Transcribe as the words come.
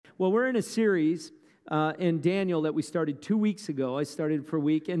Well, we're in a series in Daniel that we started 2 weeks ago. I started for a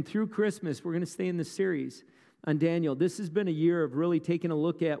week, and through Christmas, we're going to stay in this series on Daniel. This has been a year of really taking a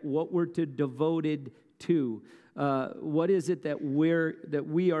look at what we're devoted to. What is it that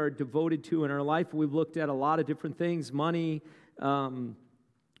we are devoted to in our life? We've looked at a lot of different things: money,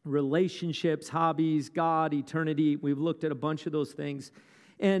 relationships, hobbies, God, eternity. We've looked at a bunch of those things.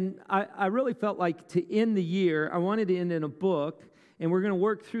 And I really felt like to end the year, I wanted to end in a book, and we're going to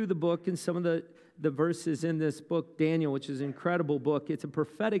work through the book and some of the verses in this book, Daniel, which is an incredible book. It's a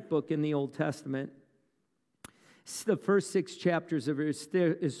prophetic book in the Old Testament. It's the first 6 chapters of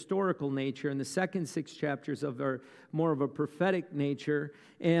historical nature, and the second 6 chapters are more of a prophetic nature,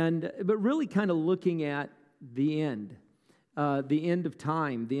 but really kind of looking at the end of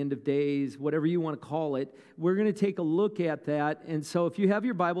time, the end of days, whatever you want to call it. We're going to take a look at that. And so if you have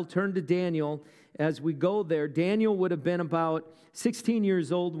your Bible, turn to Daniel as we go there. Daniel would have been about 16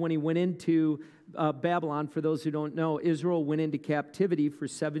 years old when he went into Babylon. For those who don't know, Israel went into captivity for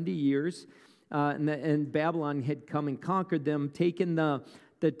 70 years, and Babylon had come and conquered them, taken the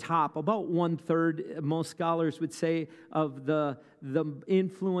top, about 1/3, most scholars would say, of the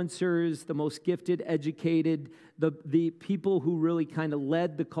influencers, the most gifted, educated, the people who really kind of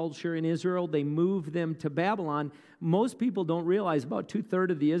led the culture in Israel. They moved them to Babylon. Most people don't realize about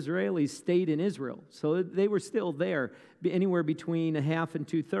 2/3 of the Israelis stayed in Israel. So they were still there. Anywhere between a half and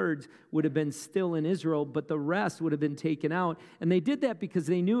 2/3 would have been still in Israel, but the rest would have been taken out. And they did that because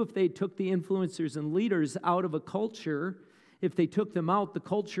they knew if they took the influencers and leaders out of a culture, if they took them out, the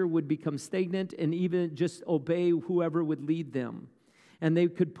culture would become stagnant and even just obey whoever would lead them. And they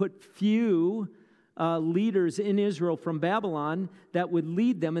could put few leaders in Israel from Babylon that would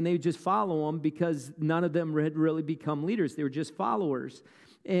lead them, and they would just follow them because none of them had really become leaders. They were just followers.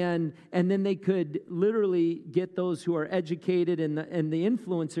 And then they could literally get those who are educated and the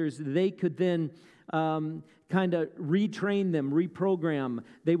influencers. They could then kind of retrain them, reprogram.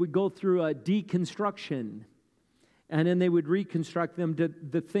 They would go through a deconstruction. And then they would reconstruct them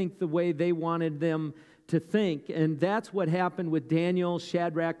to think the way they wanted them to think. And that's what happened with Daniel,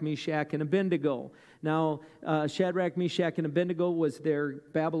 Shadrach, Meshach, and Abednego. Now, Shadrach, Meshach, and Abednego was their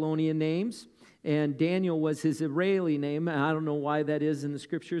Babylonian names, and Daniel was his Israeli name. I don't know why that is in the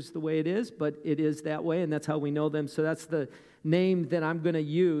scriptures the way it is, but it is that way, and that's how we know them. So that's the name that I'm going to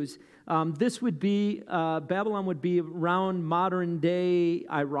use. This would be, Babylon would be around modern-day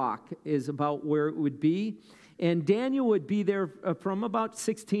Iraq, is about where it would be. And Daniel would be there from about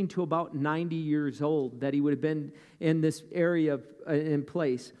 16 to about 90 years old, that he would have been in this area in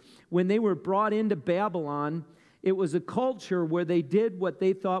place. When they were brought into Babylon, it was a culture where they did what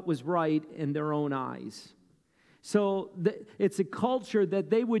they thought was right in their own eyes. So it's a culture that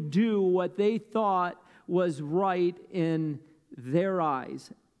they would do what they thought was right in their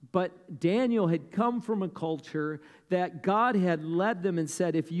eyes. But Daniel had come from a culture that God had led them and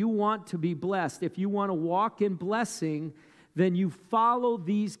said, if you want to be blessed, if you want to walk in blessing, then you follow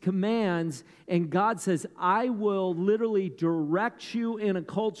these commands. And God says, I will literally direct you in a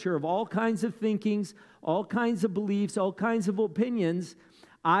culture of all kinds of thinkings, all kinds of beliefs, all kinds of opinions.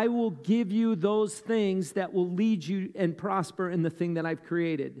 I will give you those things that will lead you and prosper in the thing that I've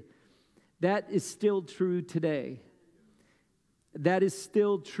created. That is still true today. That is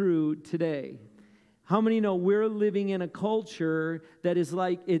still true today. How many know we're living in a culture that is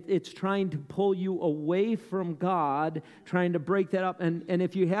like it's trying to pull you away from God, trying to break that up? And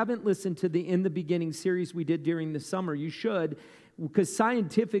if you haven't listened to the In the Beginning series we did during the summer, you should, because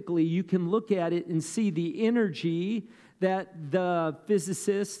scientifically you can look at it and see the energy that the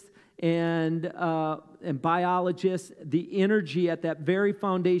physicists and biologists, the energy at that very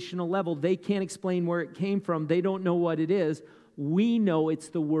foundational level, they can't explain where it came from. They don't know what it is. We know it's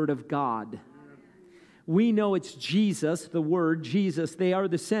the Word of God. We know it's Jesus, the Word, Jesus. They are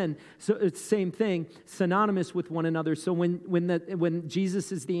the sin. So it's the same thing, synonymous with one another. So when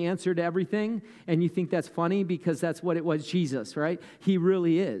Jesus is the answer to everything, and you think that's funny because that's what it was, Jesus, right? He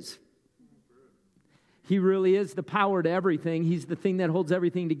really is. He really is the power to everything. He's the thing that holds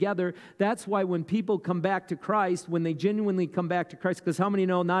everything together. That's why when people come back to Christ, when they genuinely come back to Christ, because how many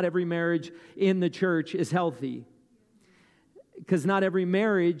know not every marriage in the church is healthy? Because not every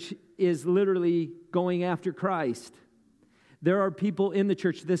marriage is literally going after Christ. There are people in the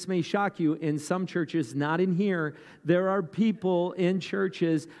church, this may shock you, in some churches, not in here, there are people in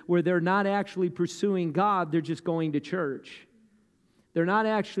churches where they're not actually pursuing God, they're just going to church. They're not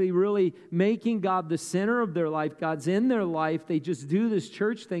actually really making God the center of their life. God's in their life. They just do this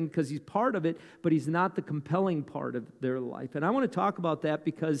church thing because He's part of it, but He's not the compelling part of their life. And I want to talk about that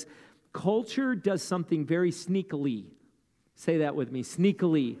because culture does something very sneakily. Say that with me,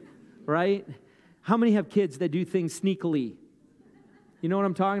 sneakily. right? How many have kids that do things sneakily? You know what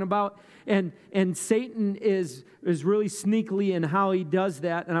I'm talking about? And Satan is really sneakily in how he does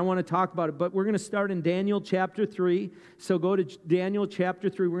that, and I want to talk about it. But we're going to start in Daniel chapter 3. So go to Daniel chapter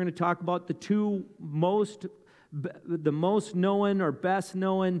 3. We're going to talk about the most known or best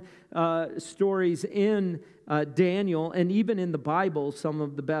known stories in Daniel, and even in the Bible, some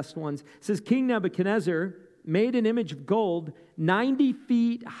of the best ones. It says, King Nebuchadnezzar made an image of gold 90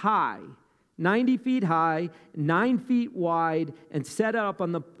 feet high. 90 feet high, 9 feet wide, and set it up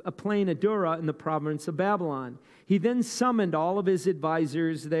on a plain of Dura in the province of Babylon. He then summoned all of his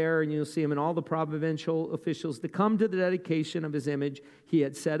advisors there, and you'll see him and all the provincial officials to come to the dedication of his image he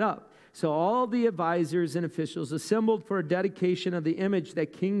had set up. So all the advisors and officials assembled for a dedication of the image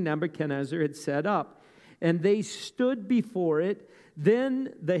that King Nebuchadnezzar had set up. And they stood before it.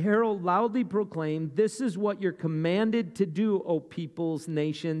 Then the herald loudly proclaimed, "This is what you're commanded to do, O peoples,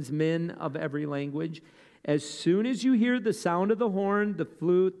 nations, men of every language. As soon as you hear the sound of the horn, the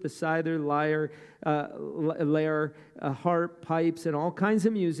flute, the cither, lyre, harp, pipes, and all kinds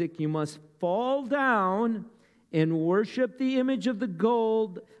of music, you must fall down and worship the image of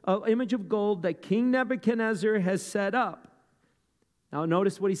gold that King Nebuchadnezzar has set up." Now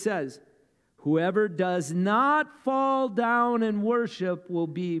notice what he says. "Whoever does not fall down and worship will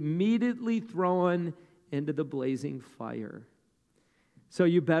be immediately thrown into the blazing fire." So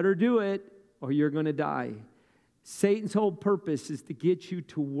you better do it or you're going to die. Satan's whole purpose is to get you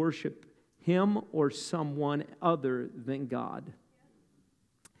to worship him or someone other than God.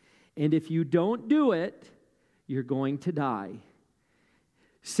 And if you don't do it, you're going to die.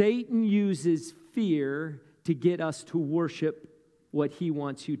 Satan uses fear to get us to worship what he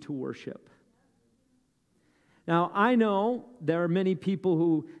wants you to worship. Now, I know there are many people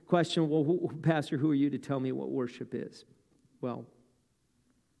who question, well, Pastor, who are you to tell me what worship is? Well,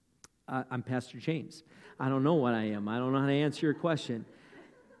 I'm Pastor James. I don't know what I am. I don't know how to answer your question.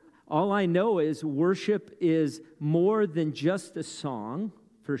 All I know is worship is more than just a song,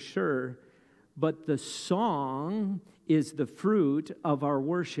 for sure, but the song is the fruit of our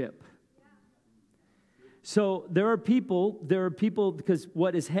worship. So there are people, because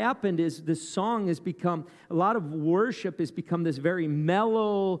what has happened is this song has become, a lot of worship has become this very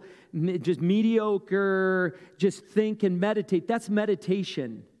mellow, just mediocre, just think and meditate. That's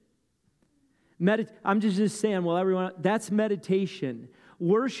meditation. I'm just saying, well, everyone, that's meditation.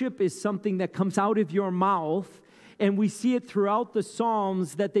 Worship is something that comes out of your mouth, and we see it throughout the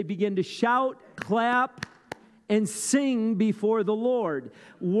Psalms that they begin to shout, clap, and sing before the Lord.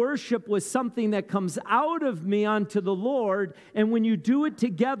 Worship was something that comes out of me unto the Lord, and when you do it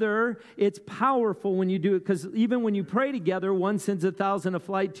together, it's powerful when you do it, because even when you pray together, one sends 1,000 to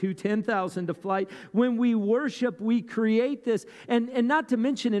flight, two 10,000 to flight. When we worship, we create this, and not to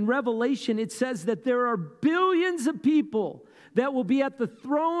mention in Revelation, it says that there are billions of people that will be at the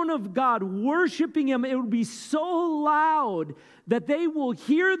throne of God worshiping Him. It will be so loud that they will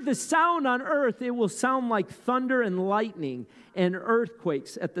hear the sound on earth. It will sound like thunder and lightning and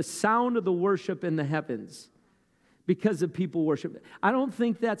earthquakes at the sound of the worship in the heavens because of people worship. I don't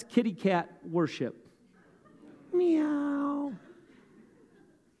think that's kitty cat worship. Meow.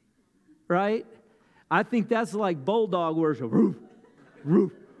 Right? I think that's like bulldog worship. Roof,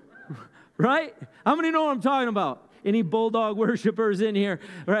 roof. Right? How many know what I'm talking about? Any bulldog worshipers in here?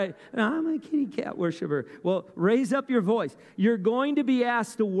 Right? I'm a kitty cat worshiper. Well, raise up your voice. You're going to be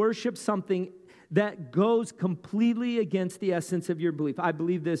asked to worship something that goes completely against the essence of your belief. I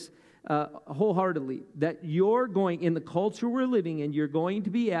believe this wholeheartedly, that you're going, in the culture we're living in, you're going to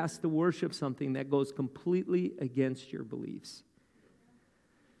be asked to worship something that goes completely against your beliefs.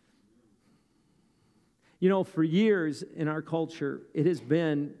 You know, for years in our culture, it has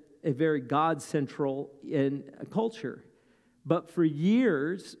been a very God-central in culture. But for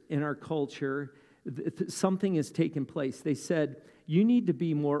years in our culture, something has taken place. They said, you need to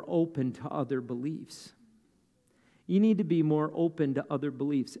be more open to other beliefs. You need to be more open to other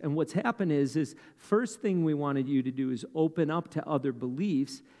beliefs. And what's happened is first thing we wanted you to do is open up to other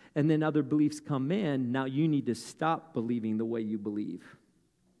beliefs, and then other beliefs come in. Now you need to stop believing the way you believe.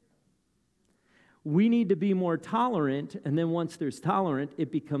 We need to be more tolerant, and then once there's tolerant,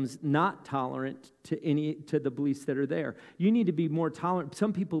 it becomes not tolerant to the beliefs that are there. You need to be more tolerant.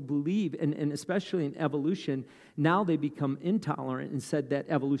 Some people believe, and especially in evolution, now they become intolerant and said that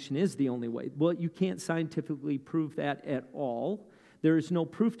evolution is the only way. Well, you can't scientifically prove that at all. There is no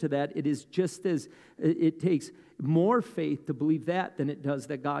proof to that. It is just as it takes more faith to believe that than it does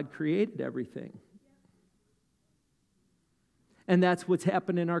that God created everything. And that's what's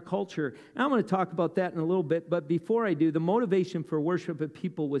happened in our culture. And I'm going to talk about that in a little bit, but before I do, the motivation for worship of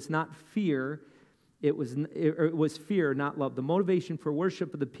people was not fear. It was fear, not love. The motivation for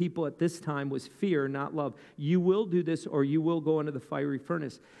worship of the people at this time was fear, not love. You will do this or you will go into the fiery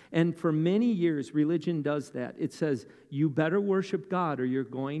furnace. And for many years, religion does that. It says, you better worship God or you're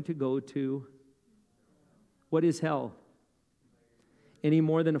going to go to, what is hell? Any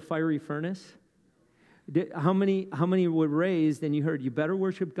more than a fiery furnace? How many were raised and you heard, you better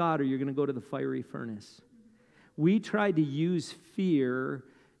worship God or you're going to go to the fiery furnace? We tried to use fear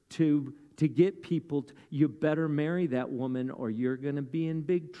to get people, you better marry that woman or you're going to be in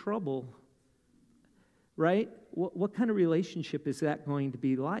big trouble. Right? What kind of relationship is that going to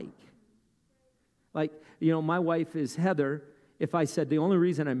be like? Like, my wife is Heather. If I said the only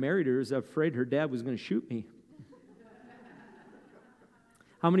reason I married her is I'm afraid her dad was going to shoot me.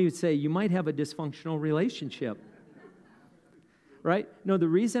 How many would say, you might have a dysfunctional relationship? Right? No, the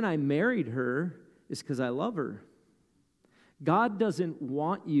reason I married her is because I love her. God doesn't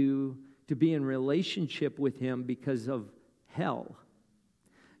want you to be in relationship with Him because of hell.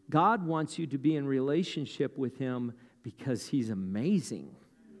 God wants you to be in relationship with Him because He's amazing.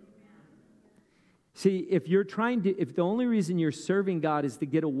 See, if the only reason you're serving God is to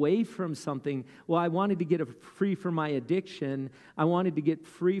get away from something, well, I wanted to get free from my addiction. I wanted to get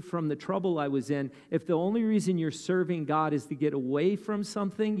free from the trouble I was in. If the only reason you're serving God is to get away from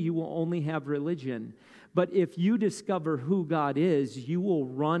something, you will only have religion. But if you discover who God is, you will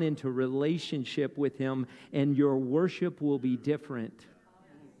run into relationship with Him, and your worship will be different.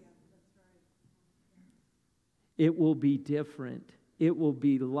 It will be different. It will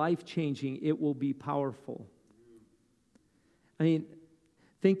be life-changing. It will be powerful. I mean,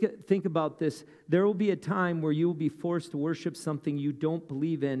 think about this. There will be a time where you will be forced to worship something you don't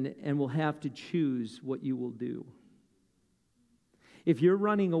believe in and will have to choose what you will do. If you're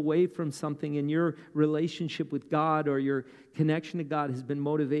running away from something and your relationship with God or your connection to God has been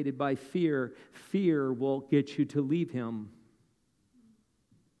motivated by fear, fear will get you to leave Him.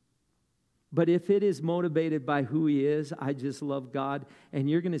 But if it is motivated by who He is, I just love God, and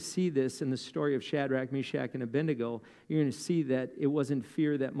you're going to see this in the story of Shadrach, Meshach, and Abednego. You're going to see that it wasn't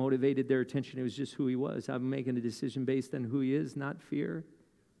fear that motivated their attention. It was just who He was. I'm making a decision based on who He is, not fear.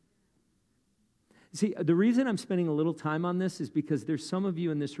 See, the reason I'm spending a little time on this is because there's some of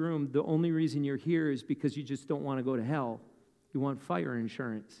you in this room, the only reason you're here is because you just don't want to go to hell. You want fire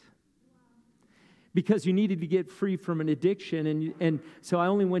insurance. Because you needed to get free from an addiction, and so I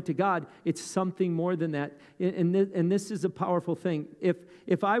only went to God. It's something more than that, and this is a powerful thing.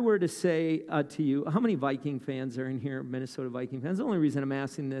 If I were to say to you, how many Viking fans are in here, Minnesota Viking fans? The only reason I'm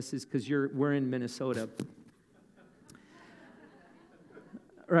asking this is because we're in Minnesota.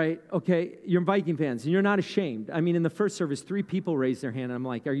 Right, okay, you're Viking fans, and you're not ashamed. I mean, in the first service, 3 people raised their hand, and I'm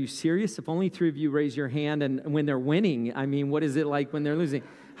like, are you serious? If only 3 of you raise your hand, and when they're winning, I mean, what is it like when they're losing?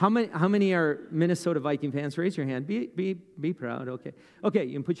 How many are Minnesota Viking fans? Raise your hand. Be proud, okay. Okay,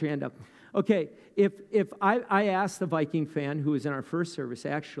 you can put your hand up. Okay, if I asked the Viking fan, who was in our first service,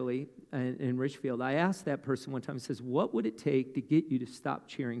 actually, in Richfield, I asked that person one time, I says, what would it take to get you to stop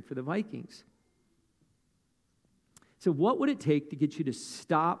cheering for the Vikings? So what would it take to get you to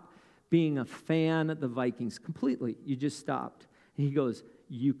stop being a fan of the Vikings completely? You just stopped. And he goes,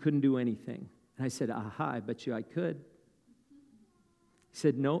 you couldn't do anything. And I said, aha, I bet you I could. He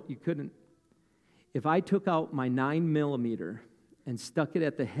said, no, you couldn't. If I took out my 9mm and stuck it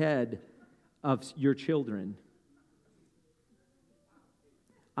at the head of your children,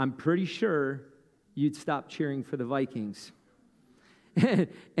 I'm pretty sure you'd stop cheering for the Vikings.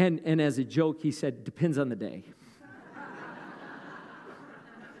 and as a joke, he said, depends on the day.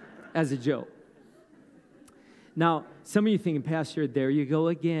 As a joke. Now, some of you thinking, Pastor, there you go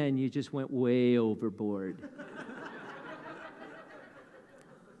again. You just went way overboard.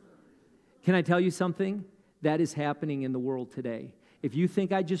 Can I tell you something? That is happening in the world today. If you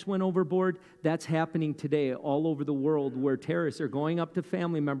think I just went overboard, that's happening today all over the world where terrorists are going up to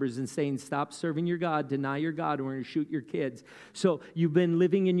family members and saying, stop serving your God, deny your God, and we're going to shoot your kids. So you've been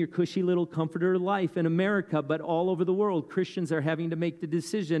living in your cushy little comforter life in America, but all over the world, Christians are having to make the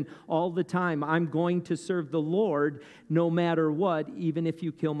decision all the time. I'm going to serve the Lord no matter what, even if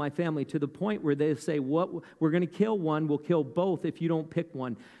you kill my family, to the point where they say, what we're going to kill one, we'll kill both if you don't pick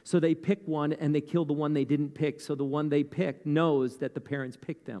one. So they pick one and they kill the one they didn't pick. So the one they picked knows that the parents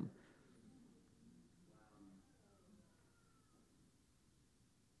picked them.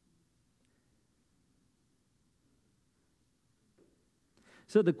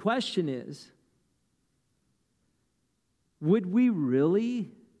 So the question is, would we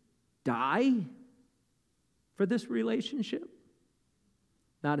really die for this relationship?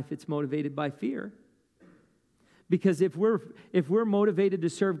 not if it's motivated by fear. Because if we're motivated to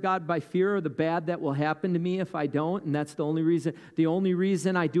serve God by fear of the bad that will happen to me if I don't, and that's the only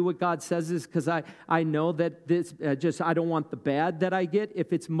reason I do what God says is because I know that this I don't want the bad that I get.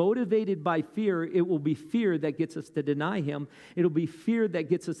 If it's motivated by fear, it will be fear that gets us to deny Him. It'll be fear that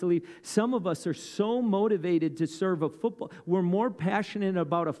gets us to leave. Some of us are so motivated to serve a football. We're more passionate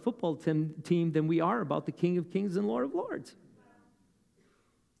about a football team than we are about the King of Kings and Lord of Lords.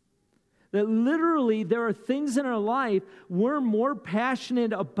 That literally there are things in our life we're more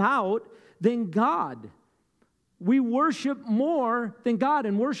passionate about than God. We worship more than God,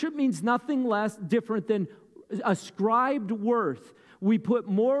 and worship means nothing less different than ascribed worth. We put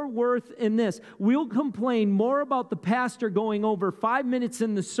more worth in this. We'll complain more about the pastor going over 5 minutes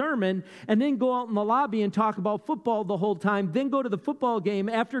in the sermon and then go out in the lobby and talk about football the whole time, then go to the football game.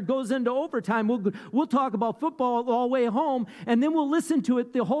 After it goes into overtime, we'll talk about football all the way home, and then we'll listen to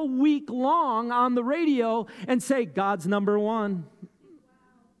it the whole week long on the radio and say, God's number one.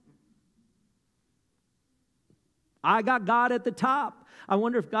 I got God at the top. I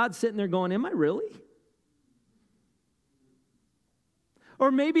wonder if God's sitting there going, am I really? Or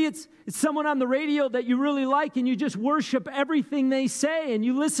maybe it's someone on the radio that you really like and you just worship everything they say and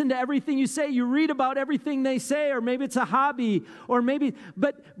you listen to everything you say, you read about everything they say, or maybe it's a hobby, or maybe,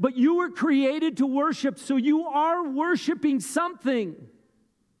 but you were created to worship, so you are worshiping something.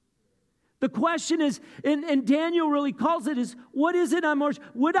 The question is, and Daniel really calls it, is what is it I'm worshiping?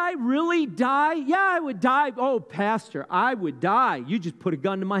 Would I really die? Yeah, I would die. Oh, pastor, I would die. You just put a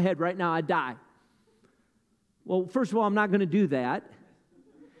gun to my head right now, I'd die. Well, first of all, I'm not going to do that.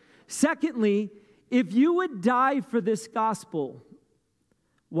 Secondly, if you would die for this gospel,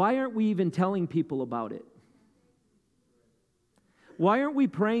 why aren't we even telling people about it? Why aren't we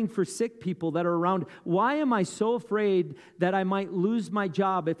praying for sick people that are around? Why am I so afraid that I might lose my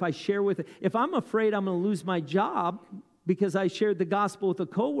job if I share with it? If I'm afraid I'm going to lose my job because I shared the gospel with a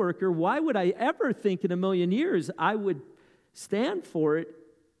coworker, why would I ever think in a million years I would stand for it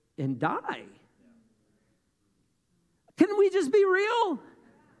and die? Can we just be real?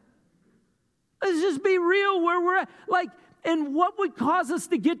 Let's just be real where we're at. And what would cause us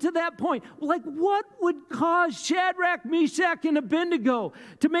to get to that point? What would cause Shadrach, Meshach, and Abednego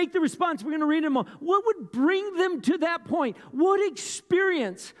to make the response? We're going to read them all. What would bring them to that point? What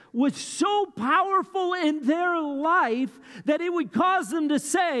experience was so powerful in their life that it would cause them to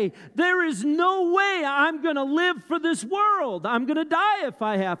say, there is no way I'm going to live for this world. I'm going to die if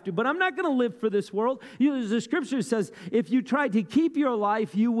I have to, but I'm not going to live for this world. The scripture says, if you try to keep your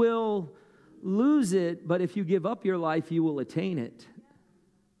life, you will lose it, but if you give up your life, you will attain it.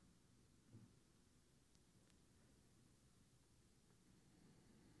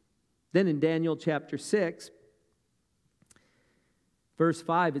 Then in Daniel chapter 6, verse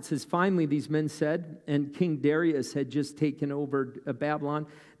 5, it says, finally these men said, and King Darius had just taken over Babylon.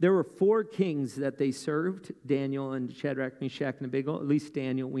 There were 4 kings that they served, Daniel and Shadrach, Meshach, and Abednego. At least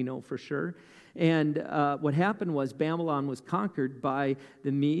Daniel, we know for sure. And what happened was Babylon was conquered by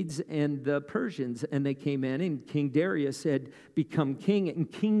the Medes and the Persians, and they came in, and King Darius had become king, and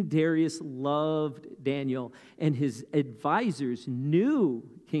King Darius loved Daniel, and his advisors knew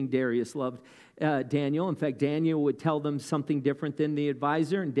King Darius loved Daniel. In fact, Daniel would tell them something different than the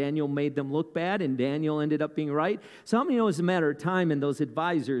advisor, and Daniel made them look bad, and Daniel ended up being right. So how many know it was a matter of time, and those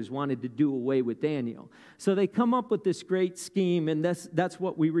advisors wanted to do away with Daniel? So they come up with this great scheme, and that's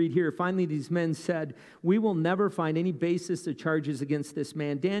what we read here. Finally, these men said, we will never find any basis of charges against this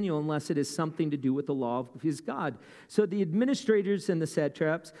man Daniel unless it has something to do with the law of his God. So the administrators and the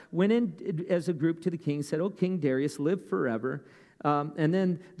satraps went in as a group to the king and said, oh, King Darius, live forever. And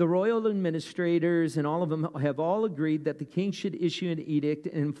then the royal administrators and all of them have all agreed that the king should issue an edict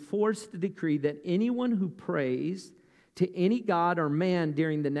and enforce the decree that anyone who prays to any god or man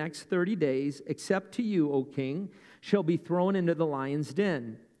during the next 30 days, except to you, O king, shall be thrown into the lion's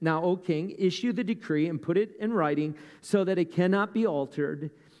den. Now, O king, issue the decree and put it in writing so that it cannot be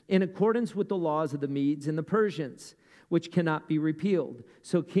altered in accordance with the laws of the Medes and the Persians, which cannot be repealed.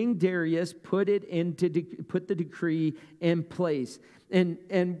 So King Darius put the decree in place.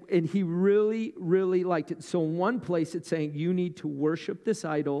 And he really, really liked it. So in one place it's saying you need to worship this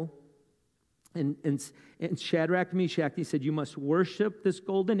idol. And Shadrach, Meshach, he said, you must worship this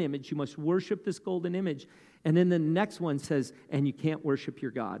golden image. You must worship this golden image. And then the next one says, and you can't worship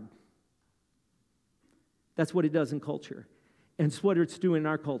your God. That's what it does in culture. And it's what it's doing in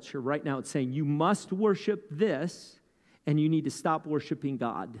our culture right now. It's saying you must worship this, and you need to stop worshiping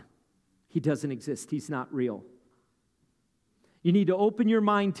God. He doesn't exist. He's not real. You need to open your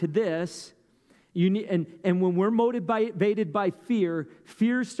mind to this, And when we're motivated by fear,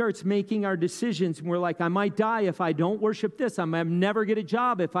 fear starts making our decisions. And we're like, I might die if I don't worship this. I might never get a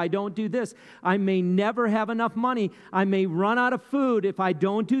job if I don't do this. I may never have enough money. I may run out of food if I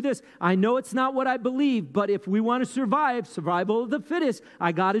don't do this. I know it's not what I believe, but if we want to survive, survival of the fittest,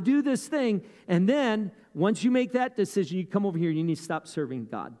 I got to do this thing. And then once you make that decision, you come over here and you need to stop serving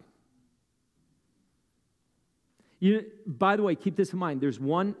God. By the way, keep this in mind. There's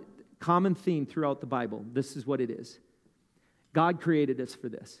one common theme throughout the Bible. This is what it is. God created us for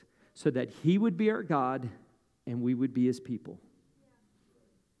this, so that He would be our God and we would be His people.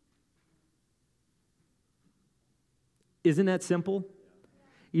 Isn't that simple?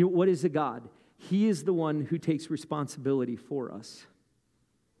 What is a God? He is the one who takes responsibility for us.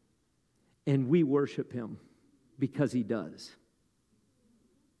 And we worship Him because He does.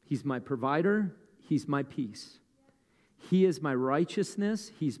 He's my provider. He's my peace. He is my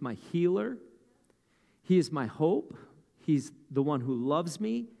righteousness. He's my healer. He is my hope. He's the one who loves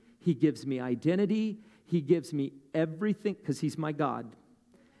me. He gives me identity. He gives me everything because He's my God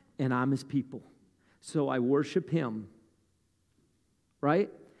and I'm His people. So I worship Him. Right?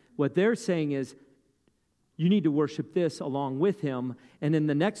 What they're saying is, you need to worship this along with Him. And in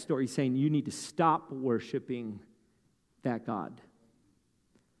the next story, He's saying you need to stop worshiping that God.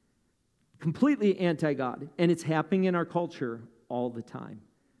 Completely anti-God. And it's happening in our culture all the time.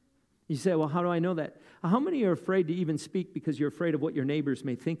 You say, well, how do I know that? How many are afraid to even speak because you're afraid of what your neighbors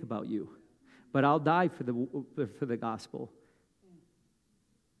may think about you? But I'll die for the gospel.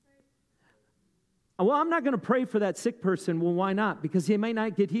 Well, I'm not going to pray for that sick person. Well, why not? Because he may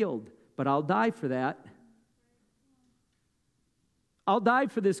not get healed. But I'll die for that. I'll die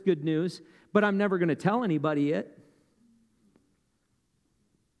for this good news, but I'm never going to tell anybody it.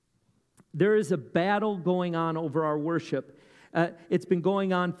 There is a battle going on over our worship. It's been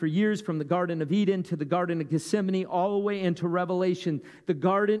going on for years, from the Garden of Eden to the Garden of Gethsemane, all the way into Revelation.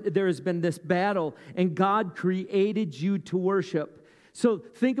 There has been this battle, and God created you to worship. So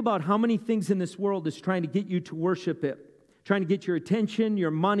think about how many things in this world is trying to get you to worship it. Trying to get your attention, your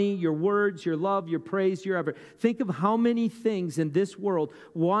money, your words, your love, your praise, your effort. Think of how many things in this world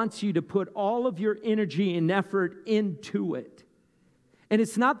wants you to put all of your energy and effort into it. And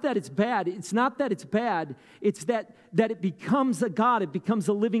it's not that it's bad. It's not that it's bad. It's that it becomes a God. It becomes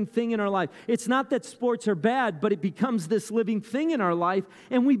a living thing in our life. It's not that sports are bad, but it becomes this living thing in our life,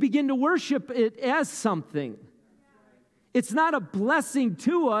 and we begin to worship it as something. It's not a blessing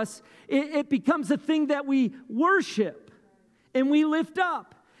to us. It becomes a thing that we worship and we lift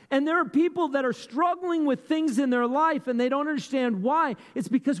up. And there are people that are struggling with things in their life, and they don't understand why. It's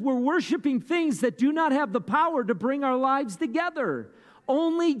because we're worshiping things that do not have the power to bring our lives together.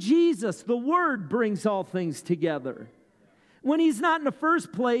 Only Jesus, the Word, brings all things together. When He's not in the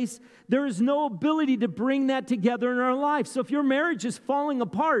first place, there is no ability to bring that together in our life. So if your marriage is falling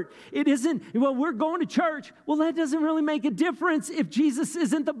apart, it isn't, well, we're going to church. Well, that doesn't really make a difference if Jesus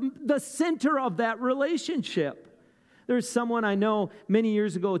isn't the center of that relationship. There's someone I know many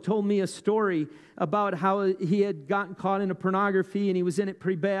years ago told me a story about how he had gotten caught in a pornography, and he was in it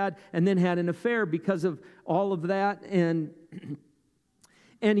pretty bad, and then had an affair because of all of that.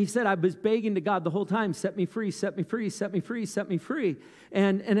 And he said, I was begging to God the whole time, set me free, set me free, set me free, set me free.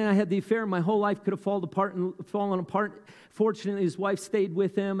 And then I had the affair. My whole life could have fallen apart. Fortunately, his wife stayed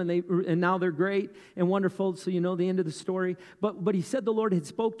with him, and now they're great and wonderful. So you know the end of the story. But he said the Lord had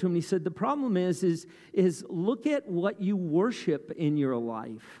spoke to him. And he said, the problem is look at what you worship in your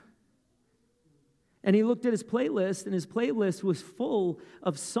life. And he looked at his playlist, and his playlist was full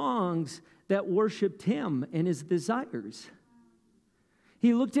of songs that worshiped him and his desires.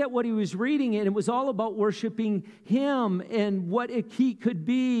 He looked at what he was reading, and it was all about worshiping him and what he could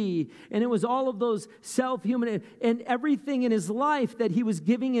be. And it was all of those self-human and everything in his life that he was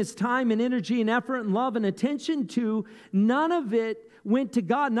giving his time and energy and effort and love and attention to. None of it went to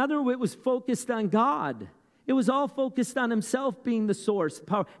God. None of it was focused on God. It was all focused on himself being the source, the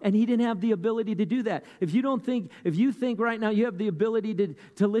power, and he didn't have the ability to do that. If you think right now you have the ability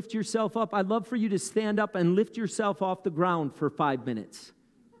to lift yourself up, I'd love for you to stand up and lift yourself off the ground for 5 minutes.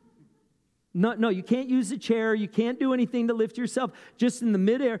 No, you can't use a chair. You can't do anything to lift yourself. Just in the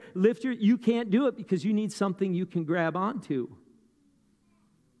midair, you can't do it because you need something you can grab onto.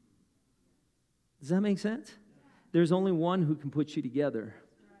 Does that make sense? There's only one who can put you together.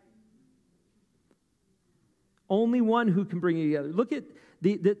 Only one who can bring you together. Look at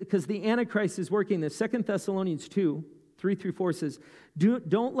because the Antichrist is working this. 2 Thessalonians 2, 3 through 4 says,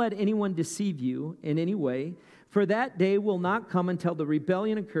 don't let anyone deceive you in any way, for that day will not come until the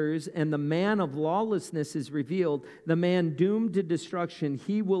rebellion occurs and the man of lawlessness is revealed, the man doomed to destruction.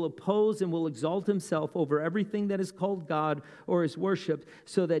 He will oppose and will exalt himself over everything that is called God or is worshipped,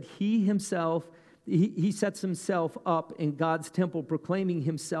 so that he sets himself up in God's temple, proclaiming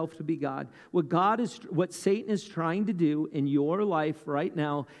himself to be God. What Satan is trying to do in your life right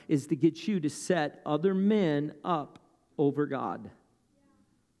now is to get you to set other men up over God.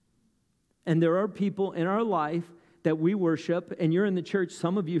 And there are people in our life that we worship, and you're in the church.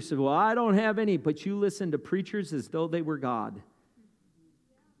 Some of you say, well, I don't have any, but you listen to preachers as though they were God.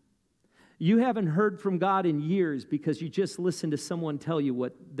 You haven't heard from God in years because you just listened to someone tell you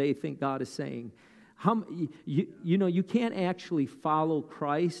what they think God is saying. You can't actually follow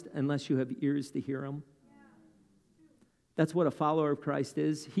Christ unless you have ears to hear him. That's what a follower of Christ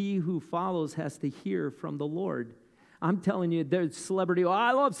is. He who follows has to hear from the Lord. I'm telling you, there's celebrity. Oh,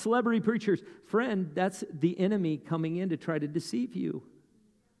 I love celebrity preachers. Friend, that's the enemy coming in to try to deceive you.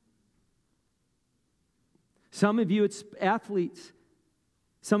 Some of you, it's athletes.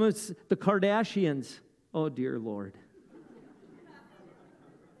 Some of it's the Kardashians. Oh, dear Lord.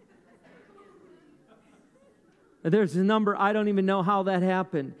 There's a number, I don't even know how that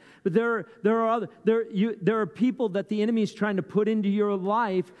happened. But there are people that the enemy is trying to put into your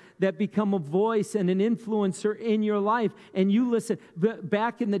life that become a voice and an influencer in your life. And you listen.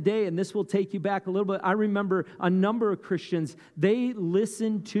 Back in the day, and this will take you back a little bit, I remember a number of Christians, they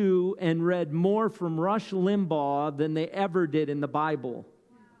listened to and read more from Rush Limbaugh than they ever did in the Bible.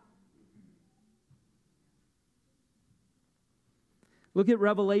 Look at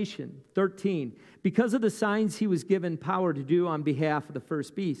Revelation 13. Because of the signs he was given power to do on behalf of the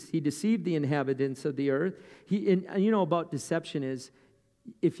first beast, he deceived the inhabitants of the earth. And you know about deception is,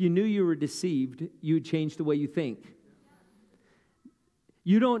 if you knew you were deceived, you would change the way you think.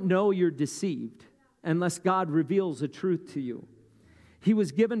 You don't know you're deceived unless God reveals the truth to you. He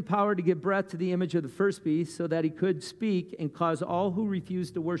was given power to give breath to the image of the first beast so that he could speak and cause all who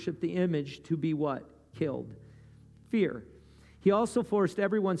refused to worship the image to be what? Killed. Fear. He also forced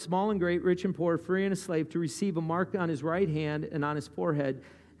everyone, small and great, rich and poor, free and a slave, to receive a mark on his right hand and on his forehead,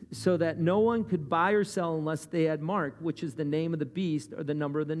 so that no one could buy or sell unless they had mark, which is the name of the beast or the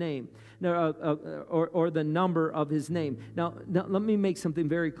number of the name, or the number of his name. Now, let me make something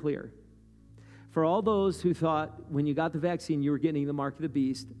very clear. For all those who thought when you got the vaccine you were getting the mark of the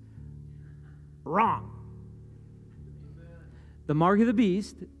beast, wrong. The mark of the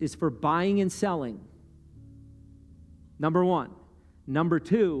beast is for buying and selling. Number one. Number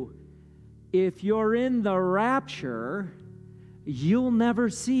two, if you're in the rapture, you'll never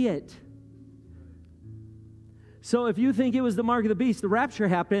see it. So if you think it was the mark of the beast, the rapture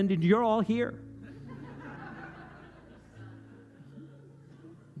happened and you're all here.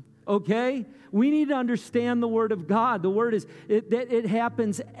 Okay? We need to understand the Word of God. The Word is, it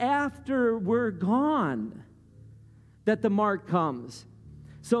happens after we're gone that the mark comes.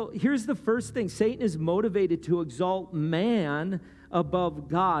 So here's the first thing. Satan is motivated to exalt man above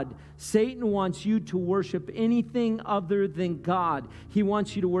God. Satan wants you to worship anything other than God. He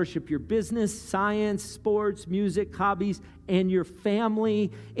wants you to worship your business, science, sports, music, hobbies, and your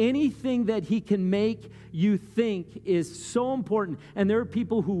family. Anything that he can make you think is so important. And there are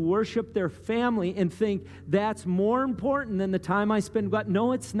people who worship their family and think that's more important than the time I spend with God.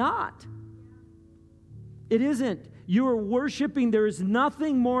 No, it's not. It isn't. You are worshiping. There is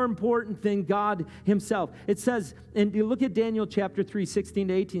nothing more important than God himself. It says, and you look at Daniel chapter 3, 16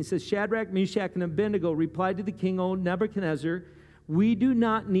 to 18, it says, Shadrach, Meshach, and Abednego replied to the king, O Nebuchadnezzar, we do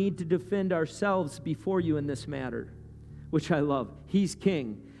not need to defend ourselves before you in this matter, which I love. He's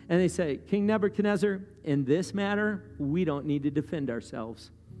king. And they say, King Nebuchadnezzar, in this matter, we don't need to defend ourselves.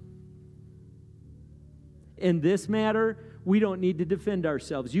 In this matter, we don't need to defend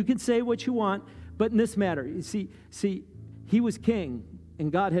ourselves. You can say what you want, but in this matter, you see, he was king,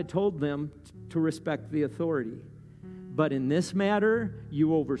 and God had told them to respect the authority. But in this matter,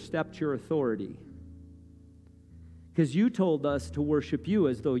 you overstepped your authority. Because you told us to worship you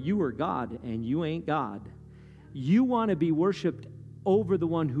as though you were God, and you ain't God. You want to be worshiped over the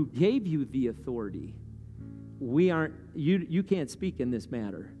one who gave you the authority. We aren't, you can't speak in this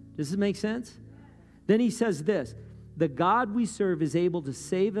matter. Does this make sense? Then he says this, the God we serve is able to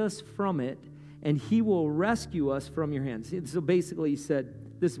save us from it, and he will rescue us from your hands. So basically he said,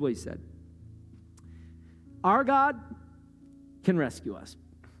 this is what he said. Our God can rescue us.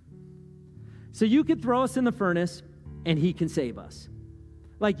 So you could throw us in the furnace, and he can save us.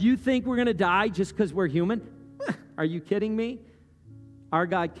 Like you think we're going to die just because we're human? Are you kidding me? Our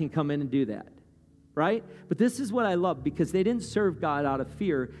God can come in and do that. right? But this is what I love, because they didn't serve God out of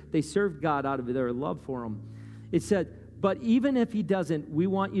fear. They served God out of their love for him. It said, but even if he doesn't, we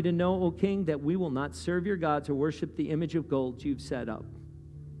want you to know, O king, that we will not serve your gods or worship the image of gold you've set up.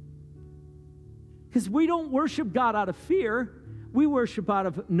 Because we don't worship God out of fear. We worship out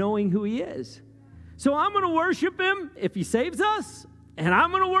of knowing who he is. So I'm going to worship him if he saves us, and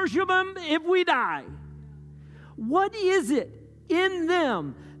I'm going to worship him if we die. What is it in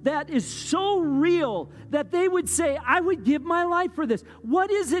them that is so real that they would say, I would give my life for this?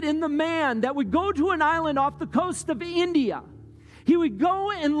 What is it in the man that would go to an island off the coast of India? He would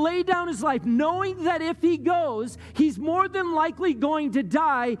go and lay down his life knowing that if he goes, he's more than likely going to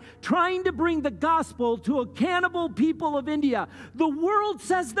die trying to bring the gospel to a cannibal people of India. The world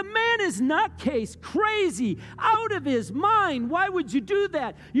says the man is nutcase, crazy, out of his mind. Why would you do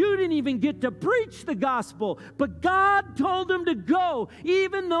that? You didn't even get to preach the gospel. But God told him to go,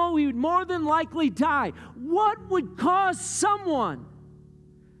 even though he would more than likely die. What would cause someone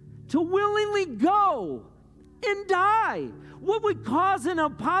to willingly go and die? What would cause an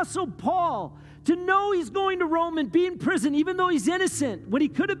apostle Paul to know he's going to Rome and be in prison, even though he's innocent, when he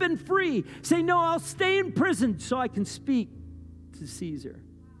could have been free? Say, no, I'll stay in prison so I can speak to Caesar.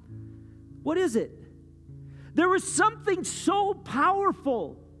 What is it? There was something so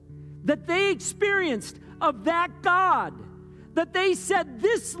powerful that they experienced of that God, that they said,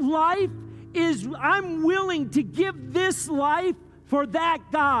 this life is, I'm willing to give this life for that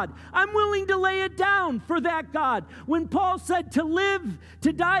God. I'm willing to lay it down for that God. When Paul said to live,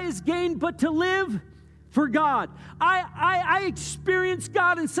 to die is gain, but to live for God. I experience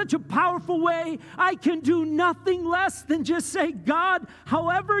God in such a powerful way, I can do nothing less than just say, God,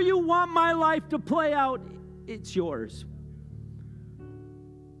 however you want my life to play out, it's yours.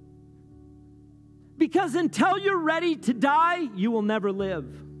 Because until you're ready to die, you will never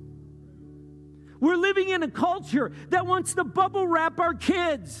live. We're living in a culture that wants to bubble wrap our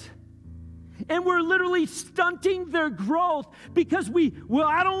kids. And we're literally stunting their growth because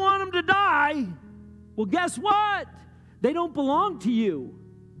I don't want them to die. Well, guess what? They don't belong to you.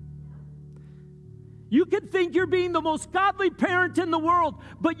 You could think you're being the most godly parent in the world,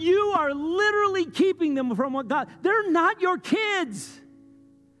 but you are literally keeping them from what God. They're not your kids.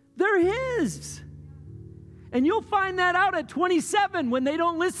 They're his. And you'll find that out at 27 when they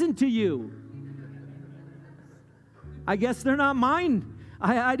don't listen to you. I guess they're not mine.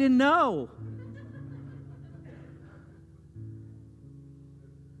 I didn't know.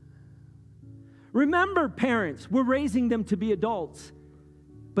 Remember, parents, we're raising them to be adults,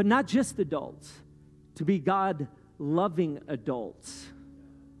 but not just adults, to be God-loving adults.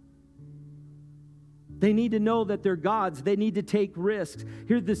 They need to know that they're God's. They need to take risks.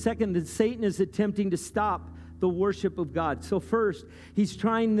 Here's the second, that Satan is attempting to stop the worship of God. So first, he's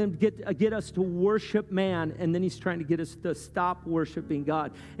trying to get us to worship man, and then he's trying to get us to stop worshiping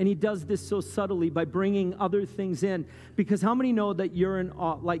God. And he does this so subtly by bringing other things in. Because how many know that you're in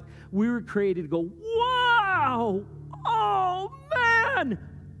awe? Like, we were created to go, wow, oh man,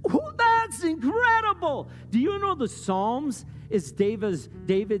 that's incredible. Do you know the Psalms is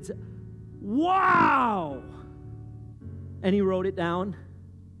David's wow? And he wrote it down.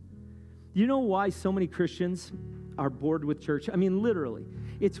 You know why so many Christians are bored with church? I mean, literally.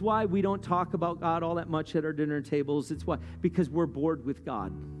 It's why we don't talk about God all that much at our dinner tables. It's why, because we're bored with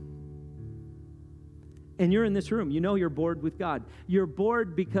God. And you're in this room. You know you're bored with God. You're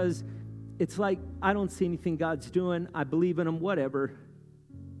bored because it's like, I don't see anything God's doing. I believe in him, whatever.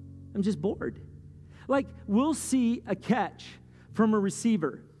 I'm just bored. Like, we'll see a catch from a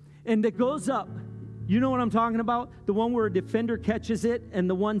receiver, and it goes up. You know what I'm talking about? The one where a defender catches it and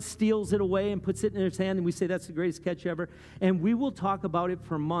the one steals it away and puts it in his hand, and we say that's the greatest catch ever. And we will talk about it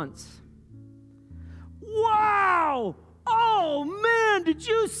for months. Wow! Oh, man, did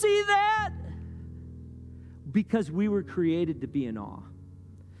you see that? Because we were created to be in awe.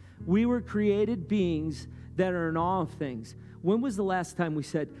 We were created beings that are in awe of things. When was the last time we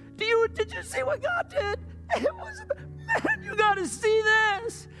said, did you see what God did? It was, man, you got to see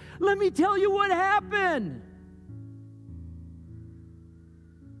this. Let me tell you what happened.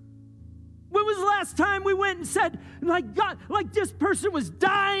 When was the last time we went and said, like God, like this person was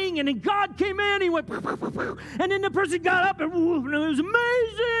dying, and then God came in, he went, and then the person got up, and it was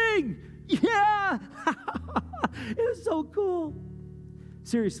amazing. Yeah. It was so cool.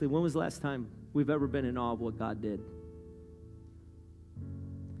 Seriously, when was the last time we've ever been in awe of what God did?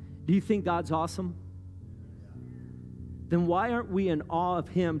 Do you think God's awesome? Then why aren't we in awe of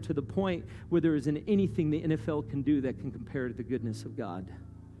him to the point where there isn't anything the NFL can do that can compare to the goodness of God?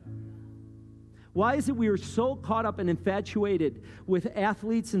 Why is it we are so caught up and infatuated with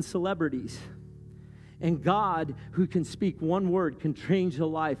athletes and celebrities And God, who can speak one word, can change a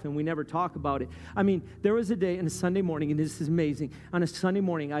life, and we never talk about it. I mean, there was a day on a Sunday morning, and this is amazing. On a Sunday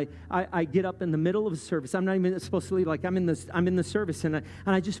morning, I get up in the middle of a service. I'm not even supposed to leave. Like, I'm in the service, and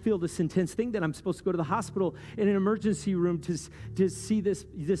I just feel this intense thing that I'm supposed to go to the hospital in an emergency room to see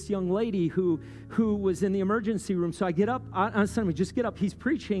this young lady who was in the emergency room. So I get up on Sunday, just get up. He's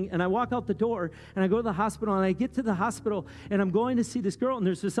preaching, and I walk out the door, and I go to the hospital, and I get to the hospital, and I'm going to see this girl, and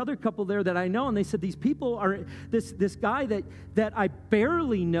there's this other couple there that I know, and they said, these people are, this guy that I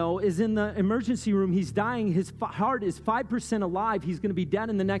barely know is in the emergency room. He's dying. His heart is 5% alive. He's going to be dead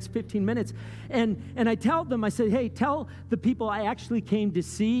in the next 15 minutes. And I tell them, I said, hey, tell the people I actually came to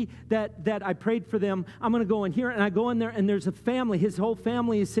see that I prayed for them. I'm going to go in here. And I go in there, and there's a family. His whole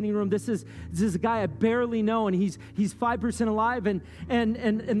family is sitting in a room. This is a guy I barely know, and he's 5% alive. And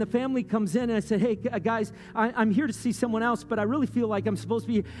the family comes in, and I said, hey, guys, I'm here to see someone else, but I really feel like I'm supposed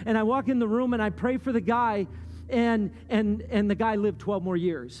to be. And I walk in the room, and I pray for the guy, and the guy lived 12 more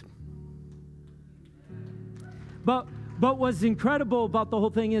years. But what's incredible about the whole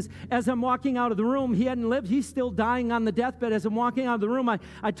thing is, as I'm walking out of the room, he hadn't lived. He's still dying on the deathbed. As I'm walking out of the room,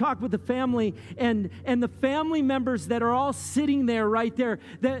 I talk with the family, and the family members that are all sitting there right there,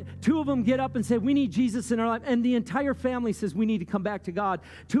 that two of them get up and say, we need Jesus in our life. And the entire family says, we need to come back to God.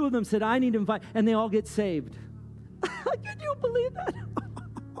 Two of them said, I need to invite, and they all get saved. Can you believe that?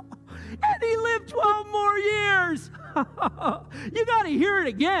 And he lived 12 more years. You got to hear it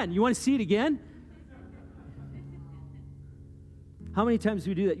again. You want to see it again? How many times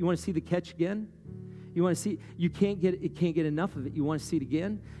do we do that? You want to see the catch again? You want to see, you can't get enough of it. You want to see it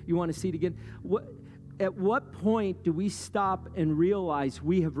again? You want to see it again? At what point do we stop and realize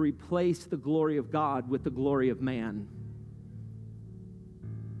we have replaced the glory of God with the glory of man?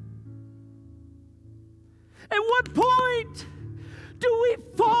 At what point do we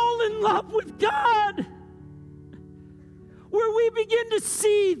fall in love with God, where we begin to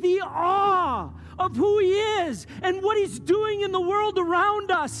see the awe of who He is and what He's doing in the world around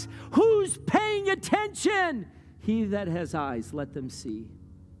us? Who's paying attention? He that has eyes, let them see.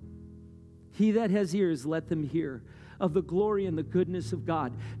 He that has ears, let them hear of the glory and the goodness of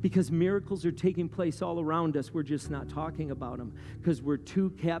God, because miracles are taking place all around us. We're just not talking about them because we're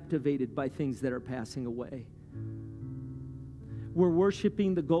too captivated by things that are passing away. We're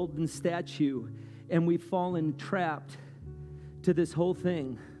worshiping the golden statue, and we've fallen trapped to this whole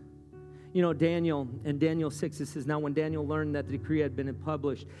thing. You know, Daniel, in Daniel 6, it says, now when Daniel learned that the decree had been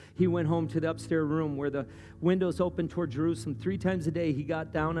published, he went home to the upstairs room where the windows opened toward Jerusalem. 3 times a day he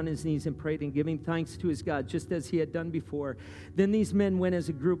got down on his knees and prayed and giving thanks to his God, just as he had done before. Then these men went as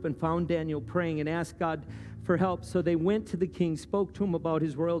a group and found Daniel praying and asked God for help. So they went to the king, spoke to him about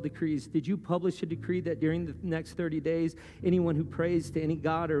his royal decrees. Did you publish a decree that during the next 30 days, anyone who prays to any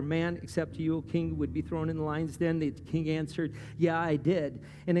god or man except to you, O king, would be thrown in the lion's den? The king answered, yeah, I did.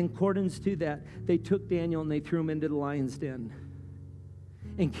 And in accordance to that, they took Daniel and they threw him into the lion's den.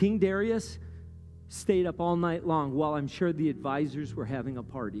 And King Darius stayed up all night long while I'm sure the advisors were having a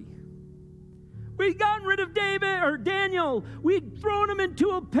party. We'd gotten rid of Daniel. We'd thrown him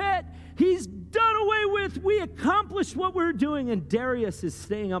into a pit. He's done away with. We accomplished what we were doing. And Darius is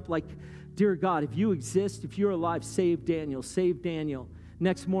staying up like, dear God, if you exist, if you're alive, save Daniel, save Daniel.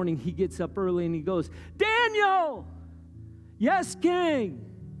 Next morning, he gets up early and he goes, Daniel! Yes, king.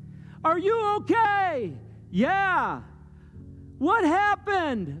 Are you okay? Yeah. What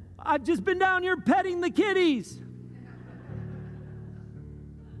happened? I've just been down here petting the kitties.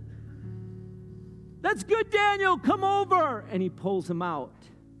 That's good, Daniel. Come over. And he pulls him out.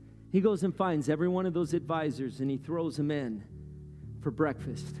 He goes and finds every one of those advisors and he throws them in for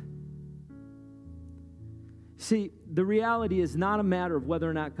breakfast. See, the reality is not a matter of whether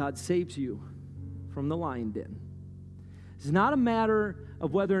or not God saves you from the lion den. It's not a matter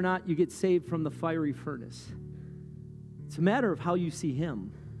of whether or not you get saved from the fiery furnace. It's a matter of how you see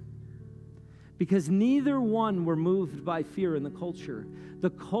Him. Because neither one were moved by fear in the culture. The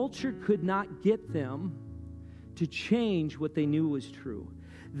culture could not get them to change what they knew was true.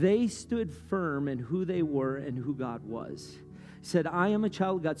 They stood firm in who they were and who God was. He said, I am a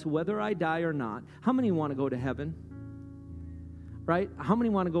child of God, so whether I die or not, how many want to go to heaven? Right? How many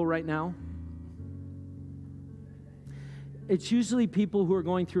want to go right now? It's usually people who are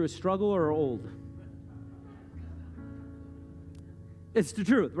going through a struggle or are old. It's the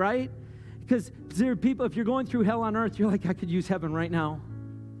truth, right? Because there are people, if you're going through hell on earth, you're like, I could use heaven right now.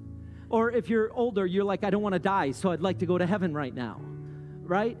 Or if you're older, you're like, I don't want to die, so I'd like to go to heaven right now.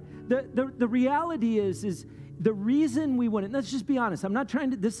 Right? The reality is the reason we wouldn't, let's just be honest, I'm not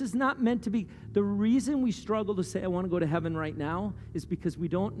trying to, this is not meant to be, the reason we struggle to say I want to go to heaven right now is because we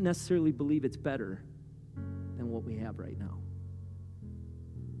don't necessarily believe it's better. what we have right now.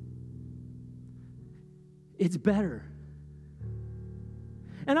 It's better.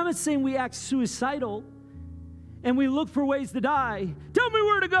 And I'm not saying we act suicidal and we look for ways to die. Tell me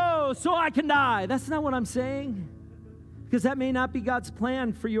where to go so I can die. That's not what I'm saying, because that may not be God's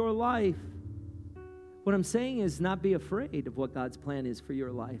plan for your life. What I'm saying is not be afraid of what God's plan is for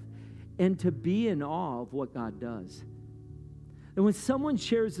your life and to be in awe of what God does. And when someone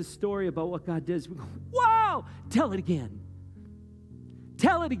shares a story about what God does, we go, wow, tell it again.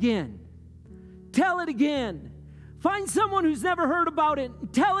 Tell it again. Tell it again. Find someone who's never heard about it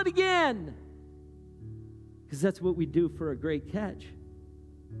and tell it again. Because that's what we do for a great catch.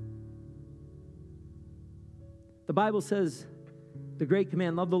 The Bible says, the great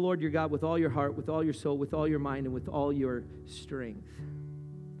command, love the Lord your God with all your heart, with all your soul, with all your mind, and with all your strength.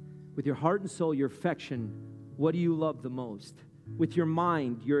 With your heart and soul, your affection, what do you love the most? With your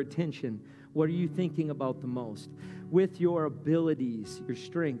mind, your attention, what are you thinking about the most? With your abilities, your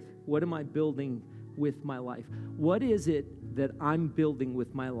strength, what am I building with my life? What is it that I'm building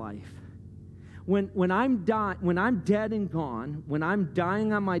with my life? When I'm dead and gone, when I'm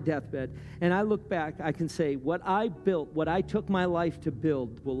dying on my deathbed, and I look back, I can say, what I built, what I took my life to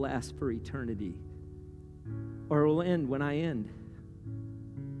build will last for eternity. Or it will end when I end.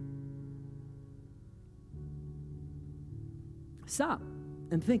 Stop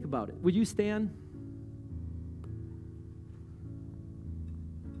and think about it. Would you stand?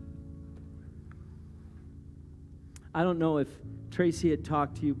 I don't know if Tracy had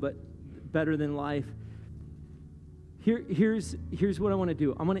talked to you, but better than life. Here's what I want to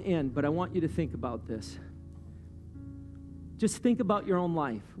do. I'm going to end, but I want you to think about this. Just think about your own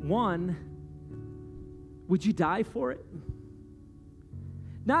life. One, would you die for it?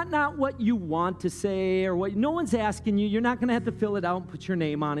 Not what you want to say or what, no one's asking you. You're not going to have to fill it out and put your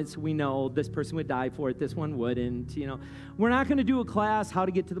name on it so we know this person would die for it, this one wouldn't, We're not going to do a class, how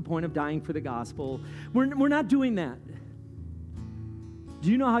to get to the point of dying for the gospel. We're not doing that. Do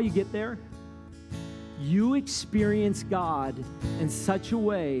you know how you get there? You experience God in such a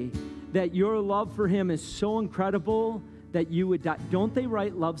way that your love for him is so incredible that you would die. Don't they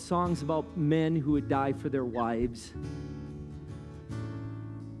write love songs about men who would die for their wives?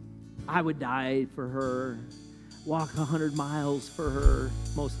 I would die for her, walk 100 miles for her.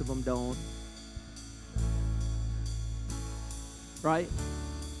 Most of them don't. Right?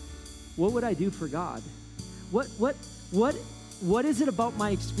 What would I do for God? What is it about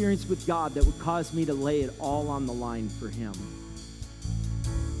my experience with God that would cause me to lay it all on the line for him?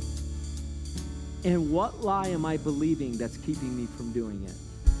 And what lie am I believing that's keeping me from doing it?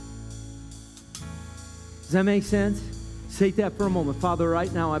 Does that make sense? Take that for a moment. Father,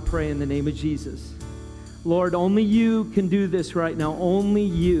 right now I pray in the name of Jesus. Lord, only you can do this right now. Only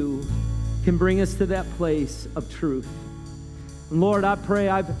you can bring us to that place of truth. And Lord, I pray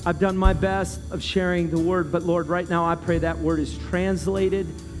I've done my best of sharing the word, but Lord, right now I pray that word is translated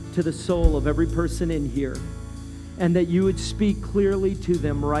to the soul of every person in here, and that you would speak clearly to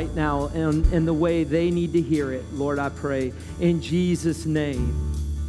them right now in the way they need to hear it. Lord, I pray in Jesus' name.